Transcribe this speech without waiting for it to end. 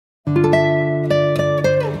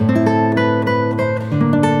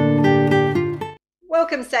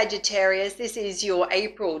Welcome, Sagittarius. This is your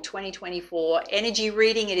April 2024 energy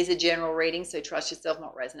reading. It is a general reading, so trust yourself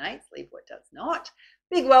what resonates, leave what does not.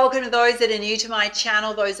 Big welcome to those that are new to my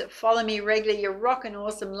channel, those that follow me regularly. You're rocking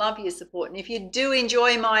awesome. Love your support. And if you do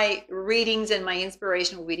enjoy my readings and my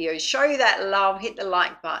inspirational videos, show that love, hit the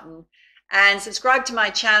like button and subscribe to my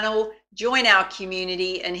channel, join our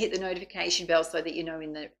community and hit the notification bell so that you know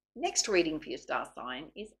when the next reading for your star sign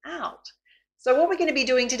is out. So what we're going to be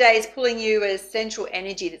doing today is pulling you a central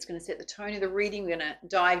energy that's going to set the tone of the reading. We're going to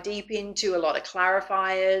dive deep into a lot of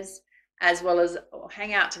clarifiers, as well as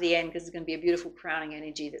hang out to the end because it's going to be a beautiful crowning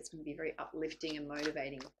energy that's going to be very uplifting and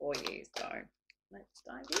motivating for you. So let's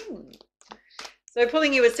dive in. So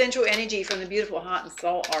pulling you a central energy from the beautiful Heart and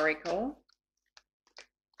Soul Oracle.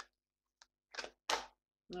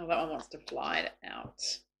 Oh, that one wants to fly it out.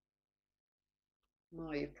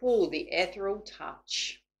 Oh, you pull the Ethereal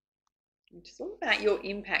Touch, which is all about your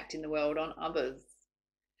impact in the world on others.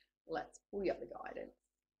 Let's pull you up the guidance.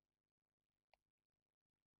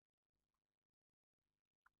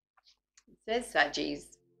 It says,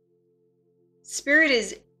 Saggies, Spirit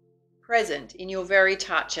is present in your very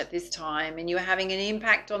touch at this time, and you are having an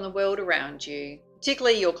impact on the world around you,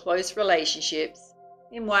 particularly your close relationships,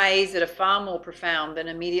 in ways that are far more profound than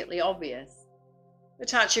immediately obvious. The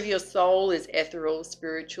touch of your soul is ethereal,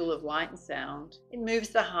 spiritual, of light and sound. It moves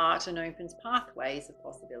the heart and opens pathways of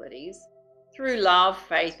possibilities through love,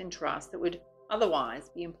 faith, and trust that would otherwise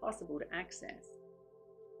be impossible to access.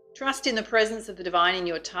 Trust in the presence of the divine in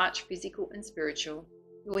your touch, physical and spiritual.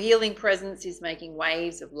 Your healing presence is making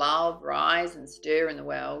waves of love rise and stir in the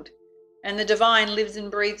world, and the divine lives and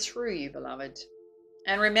breathes through you, beloved.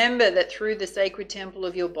 And remember that through the sacred temple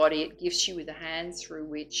of your body, it gifts you with the hands through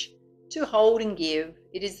which to hold and give.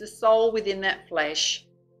 It is the soul within that flesh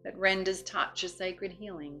that renders touch a sacred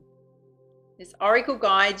healing. This oracle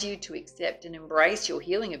guides you to accept and embrace your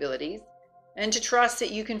healing abilities and to trust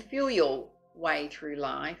that you can feel your way through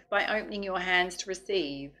life by opening your hands to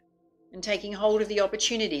receive and taking hold of the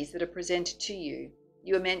opportunities that are presented to you.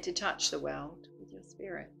 You are meant to touch the world with your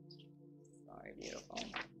spirit. So beautiful.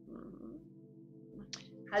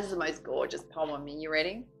 Has the most gorgeous poem. Are you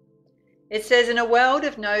ready? It says, in a world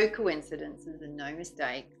of no coincidences and no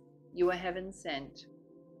mistakes, you are heaven sent.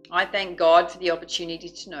 I thank God for the opportunity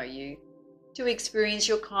to know you, to experience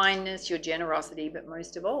your kindness, your generosity, but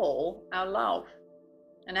most of all, our love.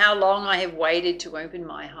 And how long I have waited to open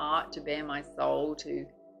my heart, to bare my soul, to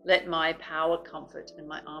let my power comfort and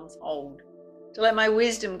my arms hold, to let my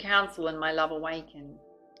wisdom counsel and my love awaken.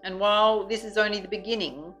 And while this is only the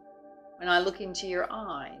beginning, when I look into your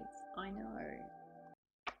eyes, I know.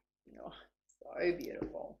 Oh, so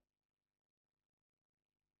beautiful.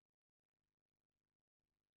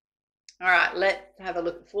 All right, let's have a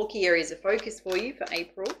look at 4 key areas of focus for you for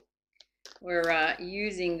April. We're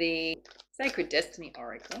using the Sacred Destiny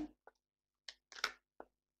Oracle.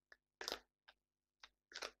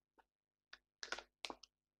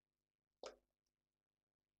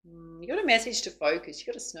 You got a message to focus. You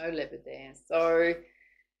got a snow leopard there. So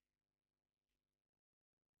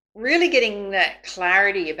really getting that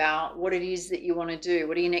clarity about what it is that you want to do.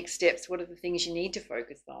 What are your next steps? What are the things you need to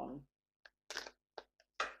focus on?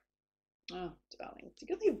 Oh, darling, you've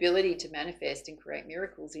got the ability to manifest and create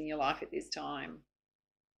miracles in your life at this time.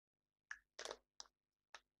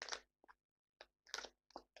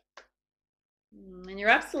 And you're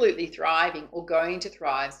absolutely thriving or going to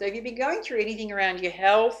thrive. So if you've been going through anything around your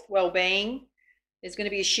health, well-being, there's going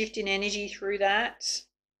to be a shift in energy through that.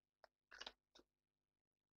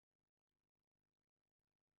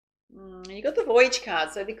 You got the Voyage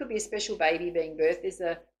card, so there could be a special baby being birthed. There's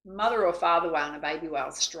a mother or father whale and a baby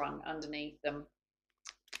whale strung underneath them.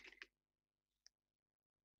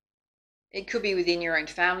 It could be within your own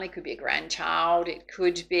family, it could be a grandchild, it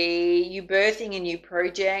could be you birthing a new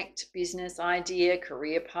project, business idea,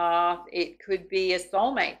 career path. It could be a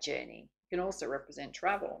soulmate journey. It can also represent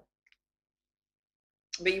travel.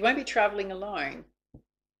 But you won't be traveling alone.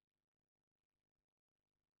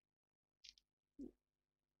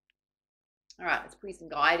 All right, let's pull you some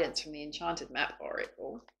guidance from the Enchanted Map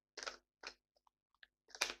Oracle.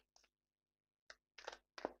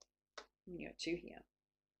 You got 2 here.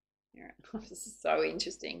 This is so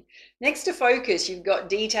interesting. Next to focus, you've got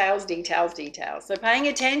details, details, details. So paying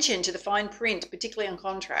attention to the fine print, particularly on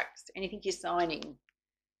contracts, anything you're signing.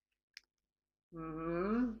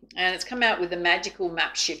 And it's come out with the magical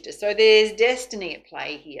map shifter. So there's destiny at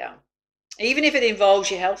play here. Even if it involves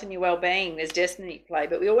your health and your well-being, there's destiny at play.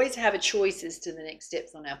 But we always have a choice as to the next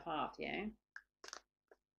steps on our path, yeah?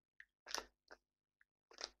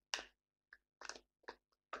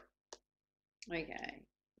 Okay.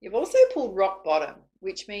 You've also pulled rock bottom.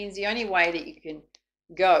 which means the only way that you can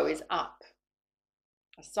go is up.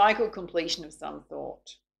 A cycle completion of some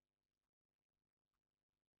sort.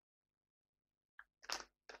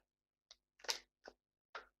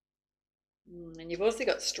 And you've also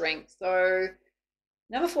got strength. So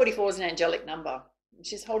number 44 is an angelic number.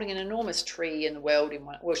 She's holding an enormous tree in the world in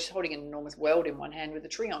one. Well, she's holding an enormous world in one hand with a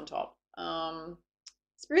tree on top.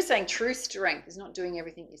 Spirit's saying true strength is not doing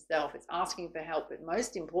everything yourself. It's asking for help, but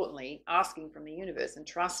most importantly, asking from the universe and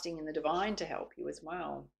trusting in the divine to help you as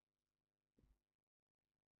well.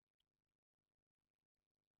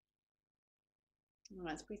 All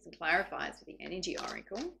right, let's put some clarifiers for the energy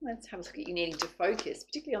oracle. Let's have a look at you needing to focus,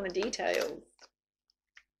 particularly on the details.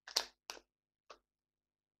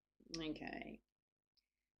 Okay.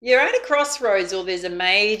 You're at a crossroads, or there's a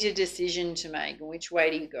major decision to make. Which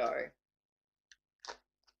way do you go?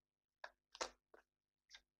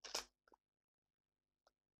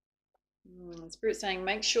 Spirit's saying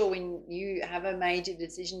make sure when you have a major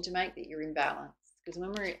decision to make that you're in balance. Because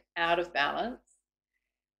when we're out of balance,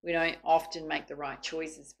 we don't often make the right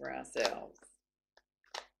choices for ourselves.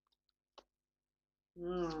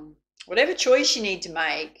 Whatever choice you need to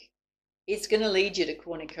make, it's going to lead you to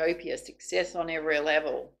cornucopia, success on every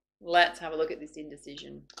level. Let's have a look at this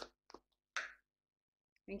indecision.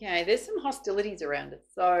 Okay, there's some hostilities around it.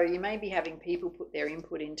 So you may be having people put their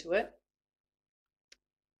input into it.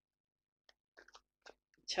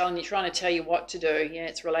 Trying to tell you what to do. Yeah,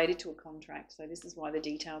 it's related to a contract. So this is why the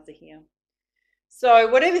details are here. So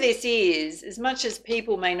whatever this is, as much as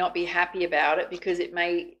people may not be happy about it, because it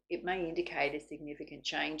may indicate a significant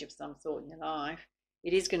change of some sort in your life,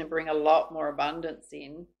 it is going to bring a lot more abundance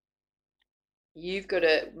in. You've got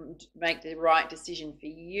to make the right decision for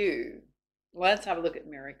you. Let's have a look at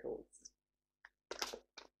miracles.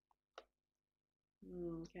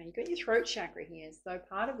 Okay, you've got your throat chakra here. So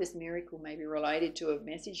part of this miracle may be related to a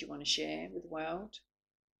message you want to share with the world.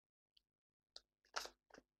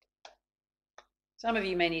 Some of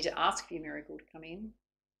you may need to ask for your miracle to come in.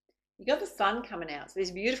 You've got the sun coming out. So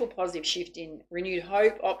there's a beautiful positive shift in renewed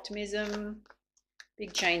hope, optimism,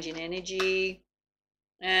 big change in energy.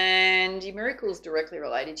 And your miracle is directly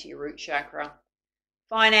related to your root chakra.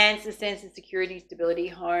 Finance, a sense of security, stability,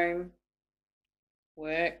 home,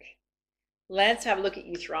 work. Let's have a look at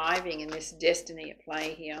you thriving in this destiny at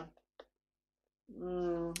play here.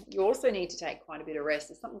 You also need to take quite a bit of rest.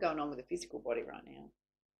 There's something going on with the physical body right now.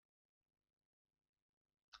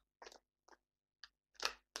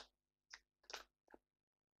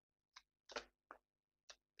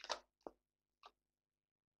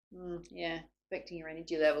 Yeah, affecting your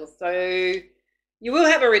energy levels. So you will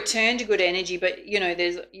have a return to good energy, but you know,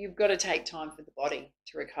 you've got to take time for the body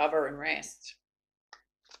to recover and rest.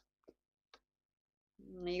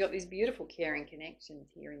 You got these beautiful caring connections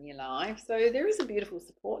here in your life. So there is a beautiful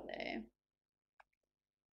support there.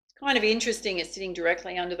 It's kind of interesting. It's sitting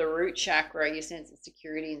directly under the root chakra, your sense of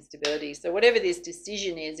security and stability. So whatever this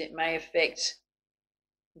decision is, it may affect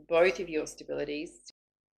both of your stabilities.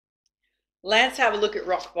 Let's have a look at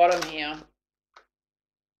rock bottom here.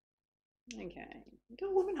 Okay, you've got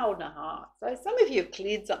a woman holding a heart. So some of you have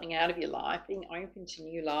cleared something out of your life, being open to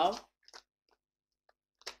new love.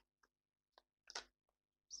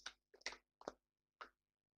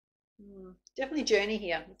 Definitely journey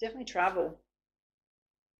here. There's definitely travel.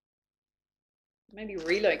 Maybe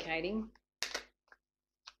relocating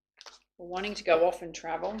or wanting to go off and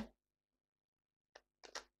travel.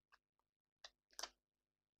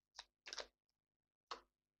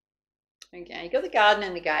 Okay, you've got the garden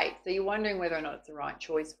and the gate. So you're wondering whether or not it's the right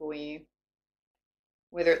choice for you,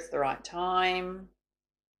 whether it's the right time.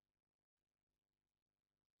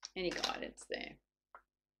 Any guidance there?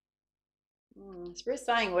 Spirit's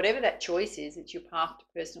saying whatever that choice is, it's your path to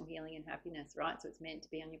personal healing and happiness, right? So it's meant to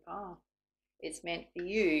be on your path. It's meant for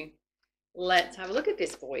you. Let's have a look at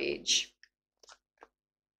this voyage.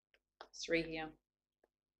 3 here.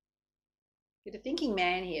 Get a thinking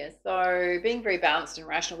man here. So being very balanced and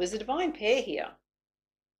rational. There's a divine pair here.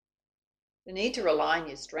 The need to rely on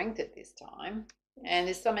your strength at this time. And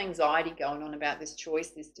there's some anxiety going on about this choice,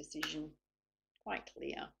 this decision. Quite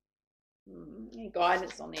clear. Any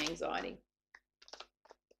guidance on the anxiety?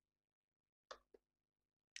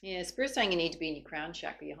 Yeah, Spirit's saying you need to be in your crown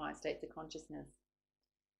chakra, your higher states of consciousness.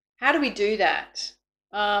 How do we do that?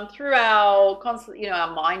 Through our constant,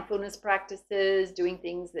 our mindfulness practices, doing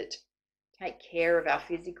things that take care of our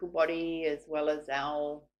physical body as well as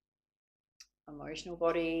our emotional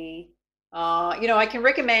body. I can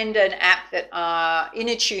recommend an app that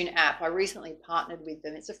Inner Tune app. I recently partnered with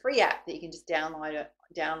them. It's a free app that you can just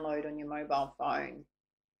download on your mobile phone.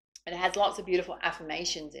 It has lots of beautiful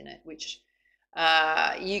affirmations in it, which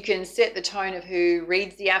You can set the tone of who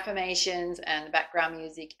reads the affirmations and the background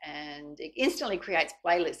music, and it instantly creates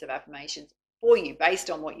playlists of affirmations for you based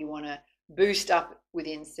on what you want to boost up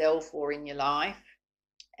within self or in your life.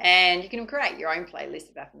 And you can create your own playlist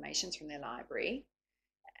of affirmations from their library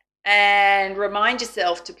and remind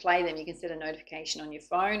yourself to play them. You can set a notification on your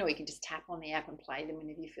phone, or you can just tap on the app and play them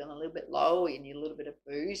whenever you're feeling a little bit low or you need a little bit of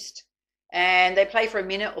boost. And they play for a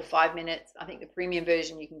minute or 5 minutes. I think the premium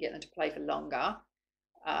version, you can get them to play for longer.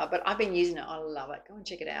 But I've been using it. I love it. Go and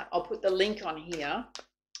check it out. I'll put the link on here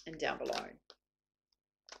and down below.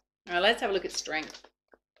 All right, let's have a look at strength.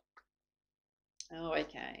 Oh,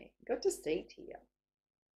 okay. Got deceit here.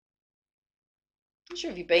 Not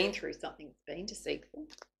sure if you've been through something that's been deceitful.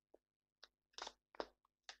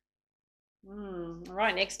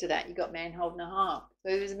 Right next to that, you've got man holding a heart.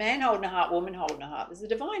 So there's a man holding a heart, woman holding a heart. There's a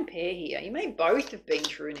divine pair here. You may both have been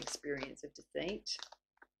through an experience of deceit.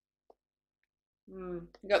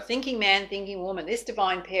 You've got thinking man, thinking woman. This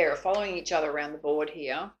divine pair are following each other around the board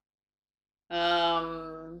here.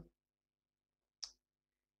 Get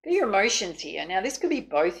your emotions here. Now, this could be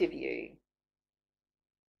both of you.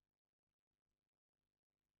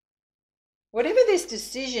 Whatever this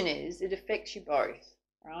decision is, it affects you both,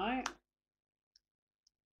 right?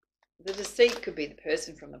 The deceit could be the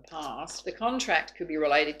person from the past. The contract could be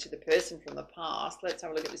related to the person from the past. Let's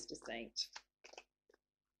have a look at this deceit.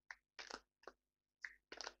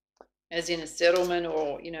 As in a settlement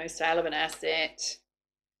or, sale of an asset.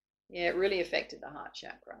 Yeah, it really affected the heart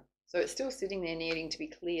chakra. So it's still sitting there needing to be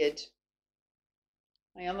cleared.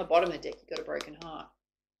 Hey, on the bottom of the deck, you've got a broken heart.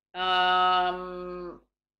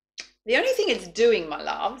 The only thing it's doing, my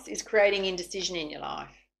loves, is creating indecision in your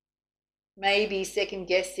life. Maybe second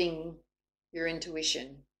guessing your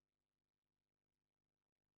intuition.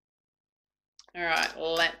 All right,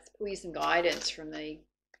 let's pull you some guidance from the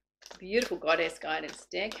beautiful goddess guidance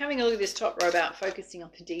deck. Having a look at this top row about focusing on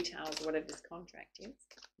the details of whatever this contract is.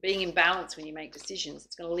 Being in balance when you make decisions.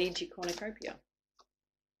 It's going to lead to your cornucopia.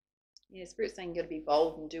 Yeah, Spirit's saying you've got to be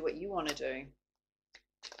bold and do what you want to do.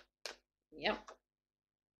 Yep.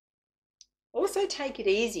 Also, take it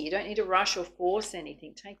easy. You don't need to rush or force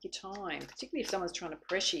anything. Take your time, particularly if someone's trying to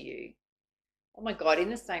pressure you. Oh my God, in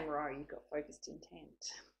the same row, you've got focused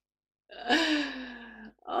intent.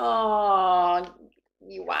 Oh,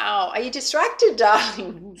 wow. Are you distracted,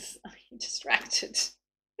 darlings? Are you distracted?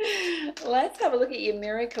 Let's have a look at your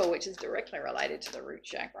miracle, which is directly related to the root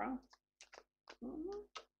chakra.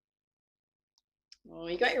 Well,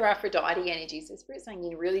 you got your Aphrodite energy. So Spirit's saying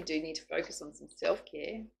you really do need to focus on some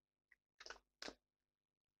self-care.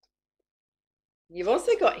 You've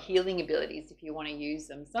also got healing abilities if you want to use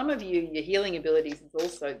them. Some of you, your healing abilities is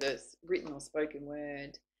also the written or spoken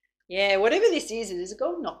word. Yeah, whatever this is, there's a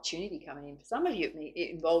golden opportunity coming in. For some of you,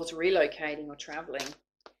 it involves relocating or traveling.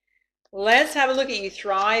 Let's have a look at you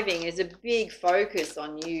thriving. There's a big focus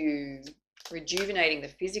on you rejuvenating the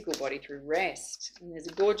physical body through rest. And there's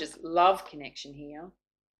a gorgeous love connection here.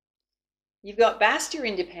 You've got basked your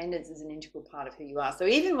independence as an integral part of who you are. So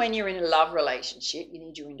even when you're in a love relationship, you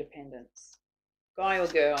need your independence. Guy or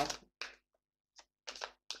girl.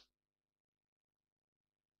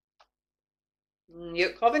 Your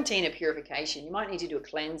Coventina purification. You might need to do a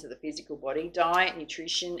cleanse of the physical body. Diet,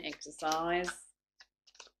 nutrition, exercise.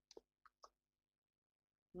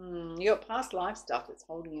 You got past life stuff that's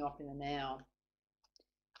holding you up in the now.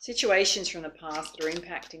 Situations from the past that are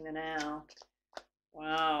impacting the now.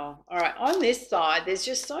 Wow. All right. On this side, there's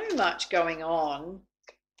just so much going on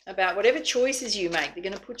about whatever choices you make. They're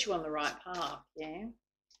going to put you on the right path. Yeah.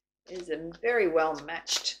 There's a very well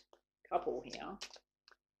matched couple here.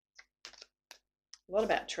 A lot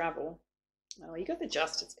about travel. Oh, you got the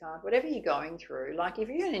Justice card. Whatever you're going through, like if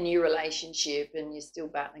you're in a new relationship and you're still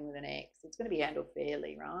battling with an ex, it's going to be handled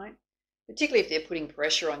fairly, right? Particularly if they're putting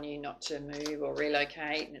pressure on you not to move or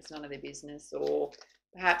relocate and it's none of their business, or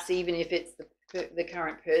perhaps even if it's the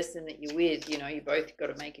current person that you're with, you both got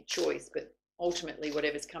to make a choice, but ultimately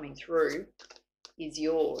whatever's coming through is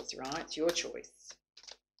yours, right? It's your choice.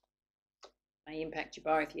 May impact you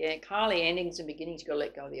both. Yeah, Carly, endings and beginnings, you've got to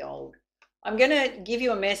let go of the old. I'm going to give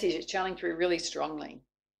you a message that's channeling through really strongly.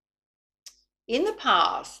 In the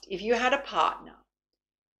past, if you had a partner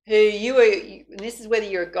who and this is whether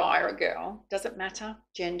you're a guy or a girl, doesn't matter,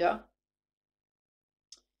 gender,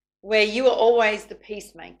 where you are always the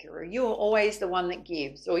peacemaker, or you are always the one that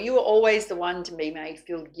gives, or you are always the one to be made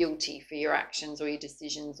feel guilty for your actions or your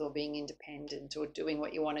decisions or being independent or doing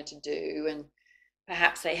what you wanted to do, and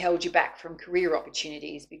perhaps they held you back from career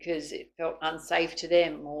opportunities because it felt unsafe to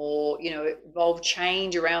them, or, it involved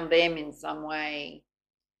change around them in some way.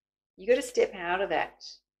 You got to step out of that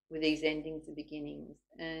with these endings and beginnings,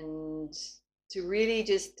 and to really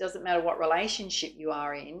just, doesn't matter what relationship you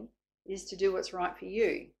are in, is to do what's right for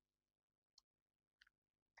you.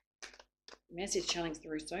 The message channeling's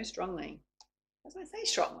through so strongly. As I say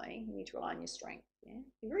strongly, you need to rely on your strength. Yeah,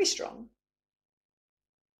 you're very strong.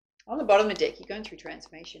 On the bottom of the deck, you're going through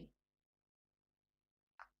transformation.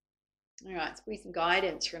 All right, squeeze some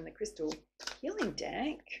guidance from the crystal healing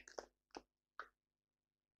deck.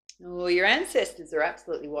 Oh, your ancestors are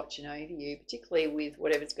absolutely watching over you, particularly with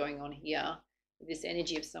whatever's going on here, with this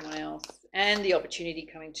energy of someone else and the opportunity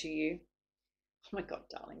coming to you. Oh my God,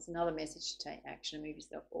 darlings, another message to take action and move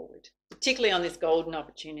yourself forward, particularly on this golden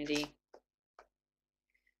opportunity.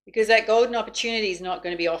 Because that golden opportunity is not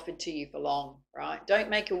going to be offered to you for long, right? Don't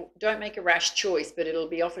make a rash choice, but it'll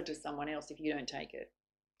be offered to someone else if you don't take it.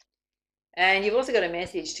 And you've also got a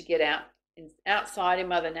message to get outside in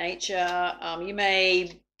Mother Nature. You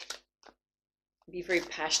may be very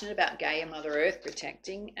passionate about Gaia, Mother Earth,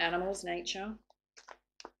 protecting animals, nature.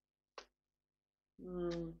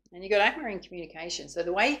 And you've got aquamarine communication. So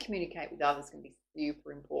the way you communicate with others can be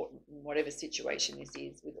super important in whatever situation this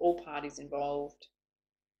is, with all parties involved.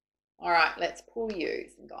 All right, let's pull you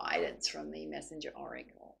some guidance from the Messenger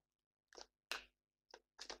Oracle.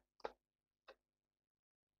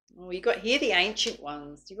 Well, you've got here the ancient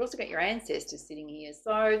ones. You've also got your ancestors sitting here.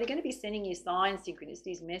 So they're going to be sending you signs,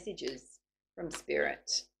 synchronicities, messages from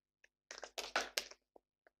Spirit.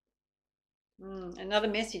 Another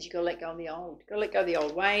message, you've got to let go of the old. You've got to let go of the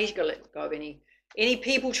old ways. You've got to let go of any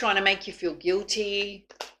people trying to make you feel guilty.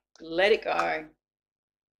 Let it go.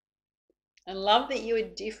 And love that you are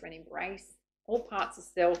different. Embrace all parts of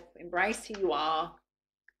self. Embrace who you are.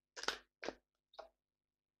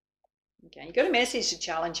 Okay, you've got a message to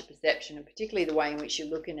challenge your perception, and particularly the way in which you're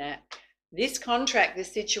looking at this contract,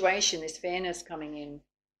 this situation, this fairness coming in.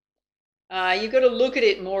 You've got to look at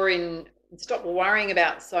it more and stop worrying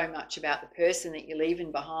about so much about the person that you're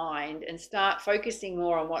leaving behind, and start focusing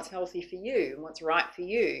more on what's healthy for you and what's right for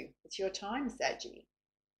you. It's your time, Saggy.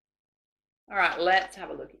 All right, let's have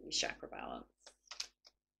a look at your chakra balance.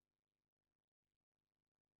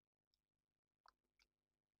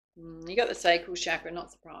 You got the sacral chakra,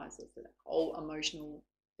 not surprised. There's a whole emotional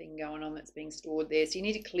thing going on that's being stored there. So you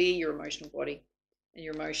need to clear your emotional body and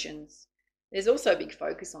your emotions. There's also a big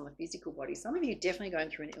focus on the physical body. Some of you are definitely going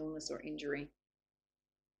through an illness or injury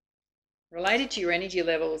related to your energy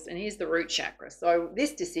levels. And here's the root chakra. So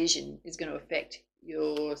this decision is going to affect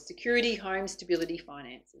your security, home, stability,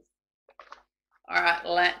 finances. All right,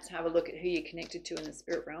 let's have a look at who you're connected to in the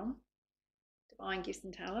spirit realm. Divine gifts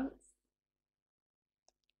and talents.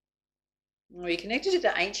 Well, you're connected to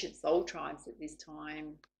the ancient soul tribes at this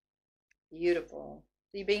time. Beautiful.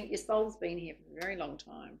 So your soul's been here for a very long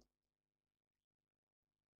time.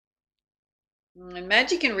 And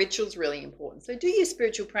magic and rituals really important. So do your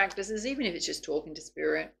spiritual practices, even if it's just talking to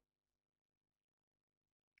spirit.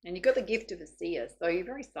 And you've got the gift of a seer, so you're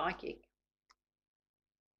very psychic.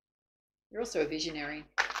 You're also a visionary.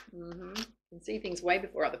 You can see things way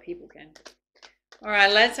before other people can. All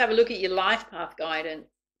right, let's have a look at your life path guidance.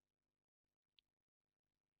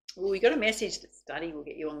 Well, we got a message that study will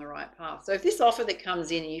get you on the right path. So if this offer that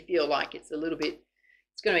comes in and you feel like it's a little bit,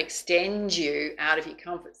 it's going to extend you out of your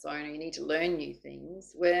comfort zone, or you need to learn new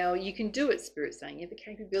things, well, you can do it, Spirit's saying. You have the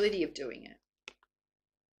capability of doing it.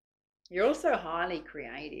 You're also highly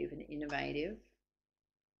creative and innovative.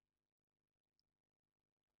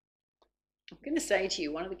 I'm going to say to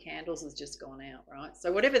you, one of the candles has just gone out, right?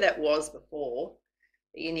 So whatever that was before,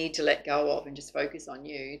 that you need to let go of and just focus on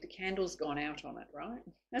you, the candle's gone out on it, right?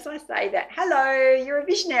 As I say that, hello, you're a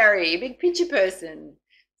visionary, a big picture person.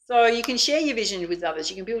 So you can share your vision with others.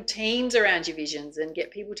 You can build teams around your visions and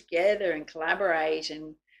get people together and collaborate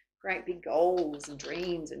and create big goals and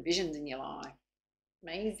dreams and visions in your life.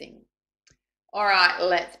 Amazing. All right,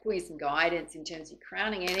 let's pull you some guidance in terms of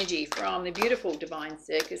crowning energy from the beautiful Divine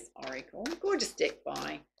Circus Oracle. Gorgeous deck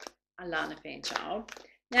by Alana Fairchild.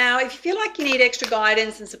 Now, if you feel like you need extra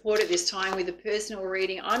guidance and support at this time with a personal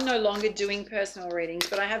reading, I'm no longer doing personal readings,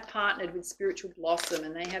 but I have partnered with Spiritual Blossom,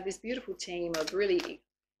 and they have this beautiful team of really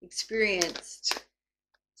experienced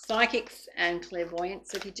psychics and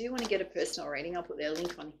clairvoyants. So if you do want to get a personal reading, I'll put their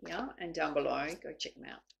link on here and down below. Go check them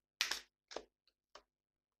out.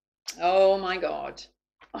 Oh my God.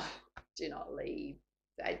 Oh, do not leave,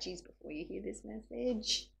 Saggies, before you hear this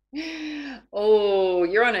message. Oh,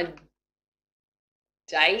 you're on a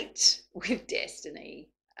date with destiny.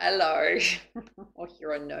 Hello. Oh,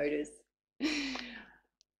 you're on notice.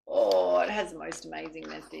 Oh, it has the most amazing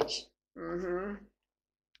message. Let's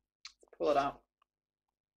pull it up.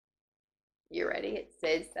 You ready? It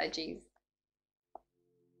says, Saggies,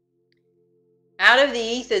 Out of the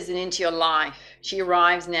ethers and into your life, she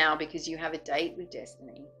arrives now because you have a date with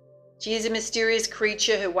destiny. She is a mysterious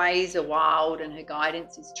creature, her ways are wild and her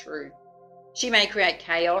guidance is true. She may create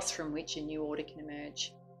chaos from which a new order can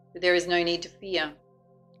emerge, but there is no need to fear.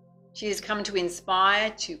 She has come to inspire,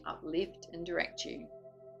 to uplift and direct you.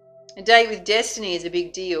 A date with destiny is a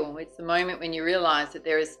big deal. It's the moment when you realize that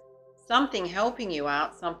there is something helping you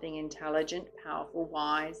out, something intelligent, powerful,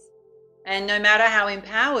 wise, and no matter how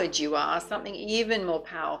empowered you are, something even more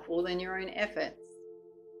powerful than your own efforts.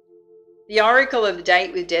 The oracle of the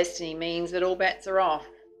date with destiny means that all bets are off.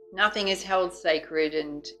 Nothing is held sacred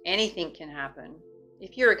and anything can happen.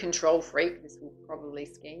 If you're a control freak, this will probably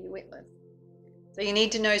scare you witless. So you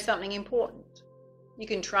need to know something important. You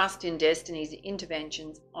can trust in destiny's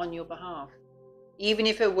interventions on your behalf, even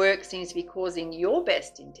if her work seems to be causing your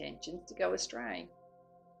best intentions to go astray.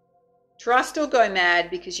 Trust or go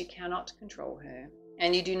mad because you cannot control her,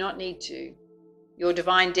 and you do not need to. Your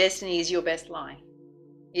divine destiny is your best life.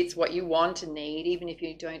 It's what you want and need, even if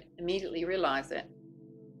you don't immediately realize it.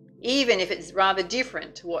 Even if it's rather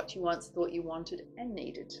different to what you once thought you wanted and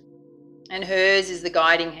needed. And hers is the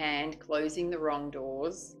guiding hand, closing the wrong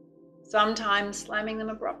doors, sometimes slamming them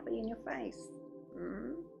abruptly in your face.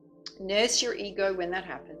 Nurse your ego when that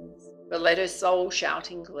happens, but let her soul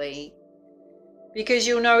shout in glee, because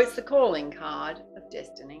you'll know it's the calling card of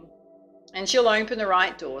destiny, and she'll open the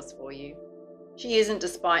right doors for you. She isn't,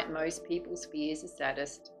 despite most people's fears, a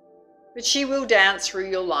sadist, but she will dance through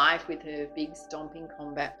your life with her big stomping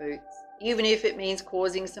combat boots, even if it means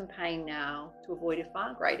causing some pain now to avoid a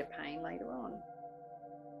far greater pain later on.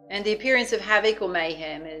 And the appearance of havoc or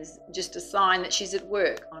mayhem is just a sign that she's at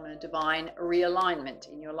work on a divine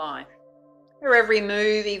realignment in your life. Her every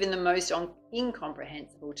move, even the most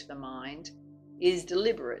incomprehensible to the mind, is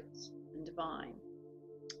deliberate and divine.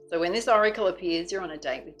 So when this oracle appears, you're on a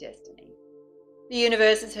date with destiny. The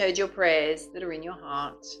universe has heard your prayers that are in your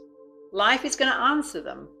heart. Life is going to answer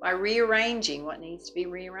them by rearranging what needs to be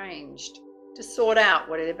rearranged, to sort out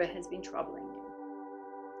whatever has been troubling you.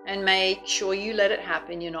 And make sure you let it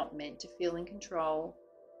happen. You're not meant to feel in control.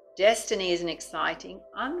 Destiny is an exciting,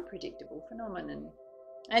 unpredictable phenomenon.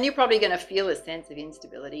 And you're probably going to feel a sense of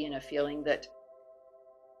instability and a feeling that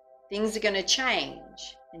things are going to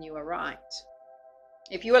change, and you are right.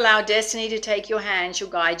 If you allow destiny to take your hand, she'll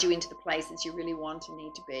guide you into the places you really want and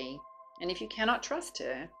need to be. And if you cannot trust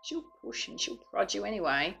her, she'll push and she'll prod you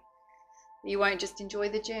anyway. You won't just enjoy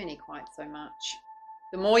the journey quite so much.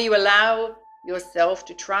 The more you allow yourself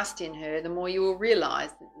to trust in her, the more you will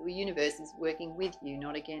realize that the universe is working with you,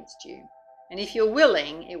 not against you. And if you're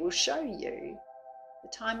willing, it will show you the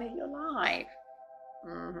time of your life.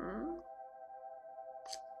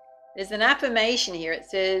 There's an affirmation here. It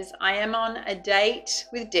says, I am on a date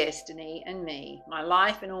with destiny and me. My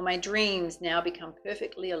life and all my dreams now become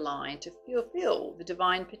perfectly aligned to fulfill the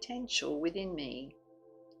divine potential within me.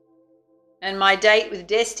 And my date with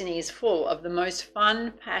destiny is full of the most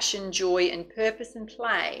fun, passion, joy, and purpose and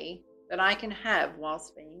play that I can have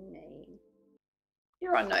whilst being me.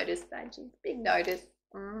 You're on notice, Sagittarius. Big notice.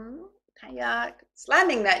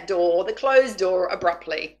 Slamming that door, the closed door,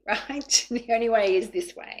 abruptly, right? The only way is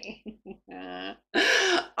this way.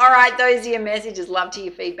 All right, those are your messages. Love to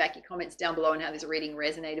hear feedback, your comments down below and how this reading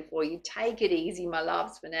resonated for you. Take it easy, my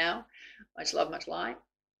loves, for now. Much love, much light.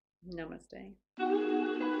 Namaste.